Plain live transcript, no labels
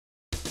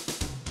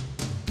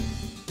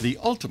the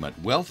ultimate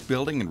wealth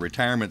building and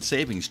retirement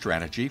savings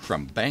strategy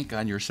from Bank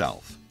on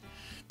Yourself.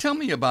 Tell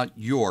me about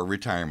your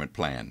retirement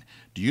plan.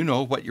 Do you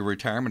know what your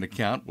retirement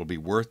account will be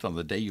worth on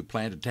the day you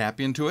plan to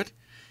tap into it?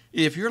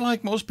 If you're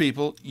like most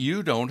people,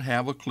 you don't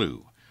have a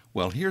clue.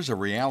 Well, here's a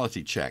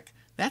reality check.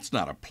 That's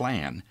not a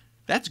plan.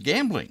 That's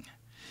gambling.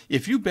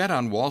 If you bet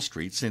on Wall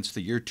Street since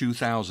the year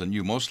 2000,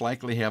 you most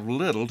likely have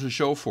little to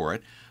show for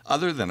it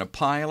other than a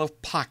pile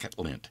of pocket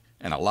lint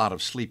and a lot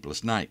of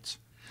sleepless nights.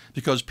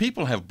 Because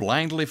people have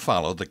blindly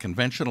followed the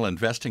conventional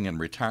investing and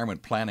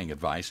retirement planning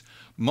advice,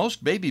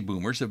 most baby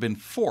boomers have been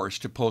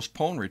forced to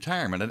postpone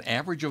retirement an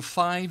average of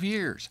 5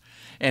 years,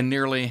 and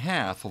nearly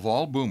half of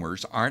all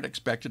boomers aren't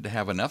expected to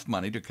have enough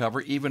money to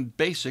cover even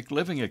basic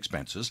living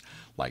expenses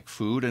like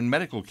food and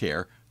medical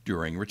care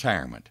during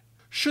retirement.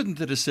 Shouldn't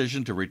the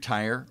decision to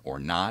retire or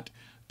not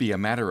be a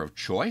matter of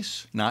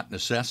choice, not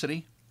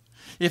necessity?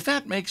 If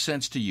that makes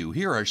sense to you,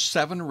 here are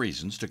 7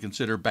 reasons to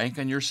consider Bank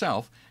on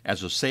Yourself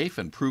as a safe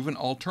and proven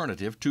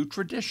alternative to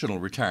traditional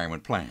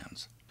retirement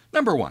plans.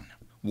 Number 1.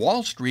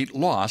 Wall Street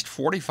lost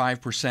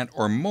 45%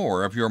 or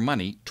more of your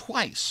money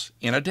twice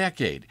in a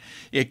decade.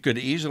 It could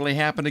easily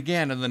happen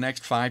again in the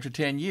next 5 to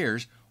 10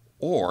 years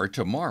or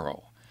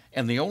tomorrow.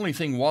 And the only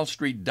thing Wall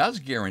Street does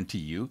guarantee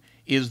you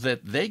is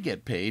that they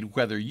get paid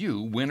whether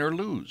you win or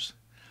lose.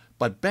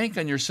 But Bank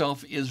on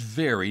Yourself is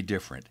very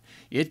different.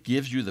 It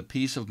gives you the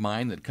peace of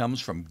mind that comes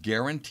from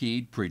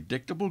guaranteed,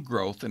 predictable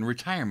growth in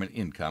retirement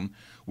income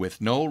with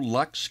no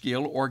luck,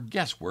 skill, or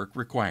guesswork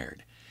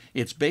required.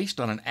 It's based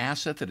on an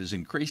asset that has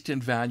increased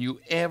in value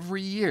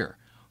every year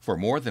for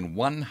more than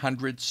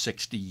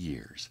 160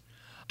 years.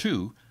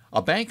 2.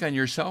 A Bank on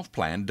Yourself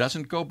plan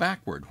doesn't go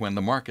backward when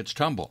the markets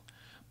tumble.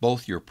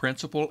 Both your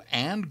principal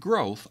and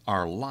growth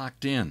are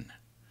locked in.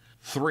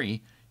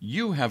 3.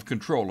 You have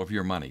control of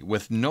your money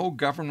with no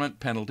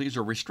government penalties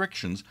or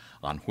restrictions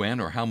on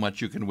when or how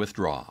much you can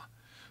withdraw.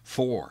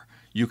 4.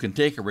 You can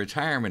take a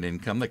retirement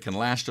income that can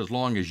last as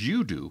long as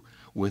you do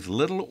with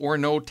little or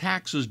no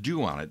taxes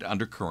due on it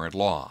under current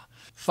law.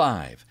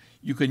 5.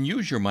 You can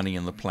use your money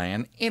in the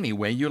plan any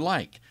way you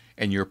like,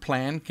 and your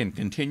plan can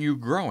continue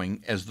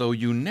growing as though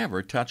you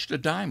never touched a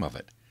dime of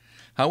it.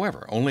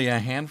 However, only a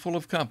handful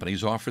of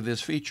companies offer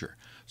this feature,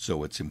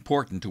 so it's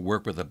important to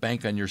work with a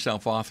Bank on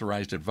Yourself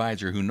authorized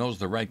advisor who knows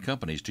the right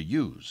companies to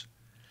use.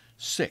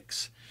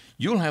 6.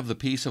 You'll have the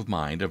peace of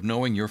mind of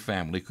knowing your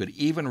family could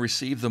even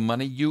receive the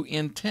money you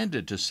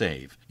intended to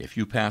save if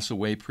you pass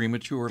away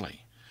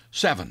prematurely.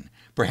 7.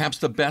 Perhaps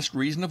the best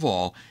reason of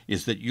all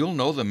is that you'll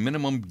know the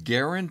minimum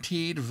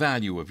guaranteed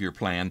value of your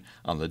plan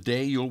on the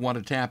day you'll want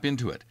to tap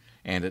into it,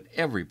 and at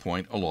every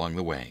point along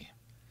the way.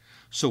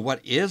 So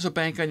what is a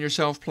Bank on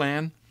Yourself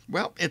plan?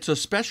 Well, it's a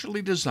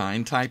specially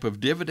designed type of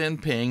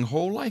dividend-paying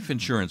whole life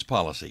insurance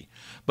policy,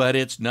 but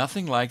it's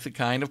nothing like the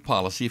kind of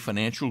policy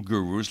financial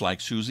gurus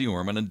like Susie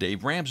Orman and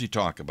Dave Ramsey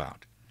talk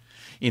about.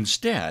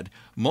 Instead,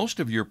 most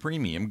of your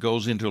premium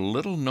goes into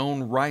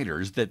little-known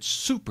riders that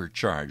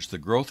supercharge the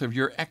growth of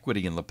your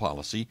equity in the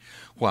policy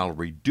while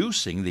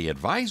reducing the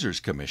advisor's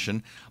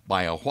commission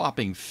by a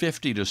whopping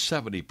 50 to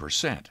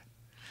 70%.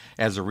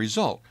 As a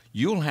result,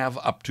 you'll have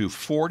up to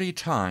 40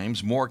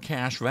 times more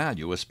cash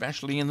value,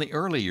 especially in the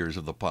early years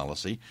of the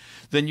policy,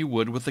 than you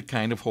would with the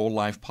kind of whole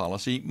life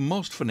policy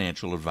most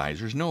financial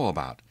advisors know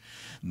about.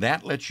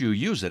 That lets you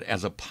use it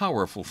as a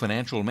powerful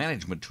financial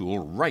management tool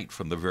right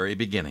from the very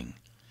beginning.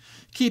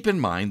 Keep in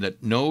mind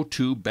that no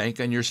 2 Bank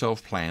on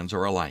Yourself plans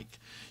are alike.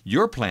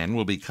 Your plan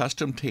will be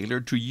custom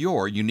tailored to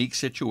your unique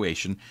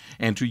situation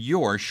and to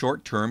your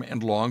short-term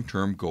and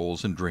long-term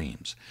goals and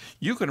dreams.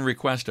 You can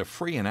request a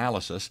free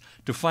analysis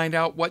to find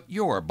out what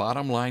your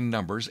bottom-line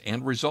numbers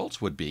and results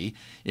would be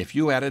if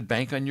you added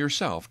Bank on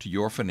Yourself to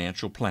your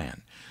financial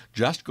plan.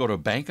 Just go to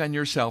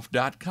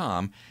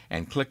bankonyourself.com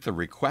and click the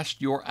Request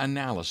Your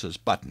Analysis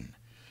button.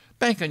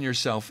 Bank on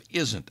Yourself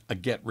isn't a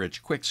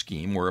get-rich-quick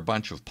scheme or a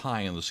bunch of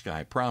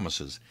pie-in-the-sky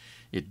promises.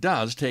 It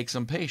does take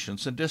some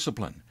patience and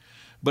discipline.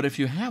 But if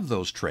you have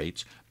those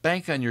traits,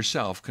 Bank on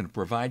Yourself can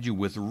provide you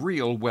with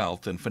real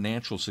wealth and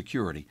financial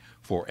security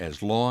for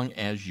as long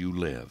as you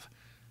live.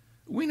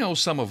 We know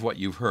some of what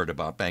you've heard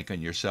about Bank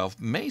on Yourself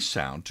may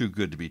sound too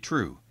good to be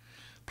true.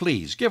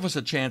 Please give us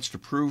a chance to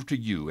prove to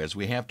you, as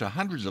we have to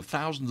hundreds of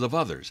thousands of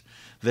others,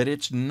 that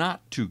it's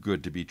not too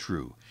good to be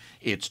true.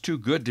 It's too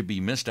good to be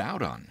missed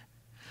out on.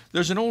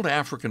 There's an old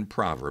African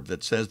proverb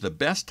that says the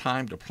best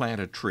time to plant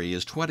a tree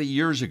is 20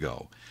 years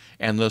ago,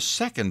 and the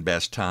second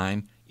best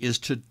time is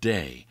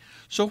today.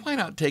 So why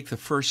not take the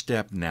first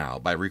step now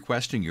by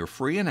requesting your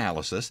free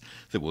analysis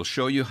that will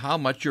show you how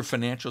much your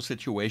financial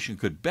situation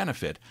could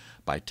benefit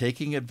by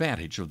taking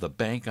advantage of the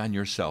Bank on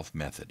Yourself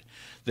method.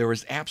 There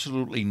is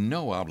absolutely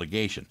no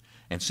obligation,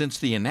 and since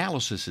the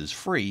analysis is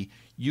free,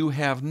 you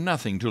have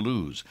nothing to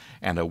lose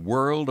and a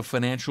world of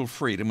financial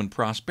freedom and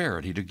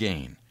prosperity to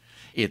gain.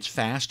 It's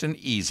fast and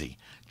easy.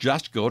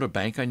 Just go to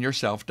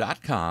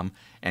bankonyourself.com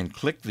and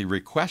click the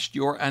Request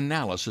Your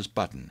Analysis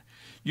button.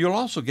 You'll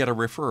also get a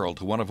referral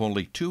to one of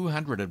only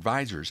 200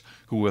 advisors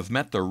who have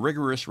met the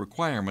rigorous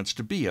requirements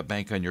to be a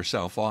Bank on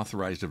Yourself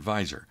authorized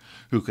advisor,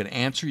 who can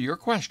answer your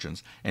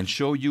questions and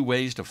show you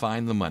ways to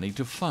find the money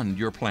to fund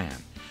your plan.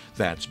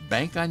 That's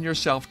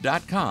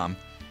bankonyourself.com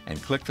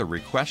and click the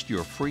Request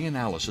Your Free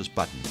Analysis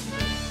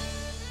button.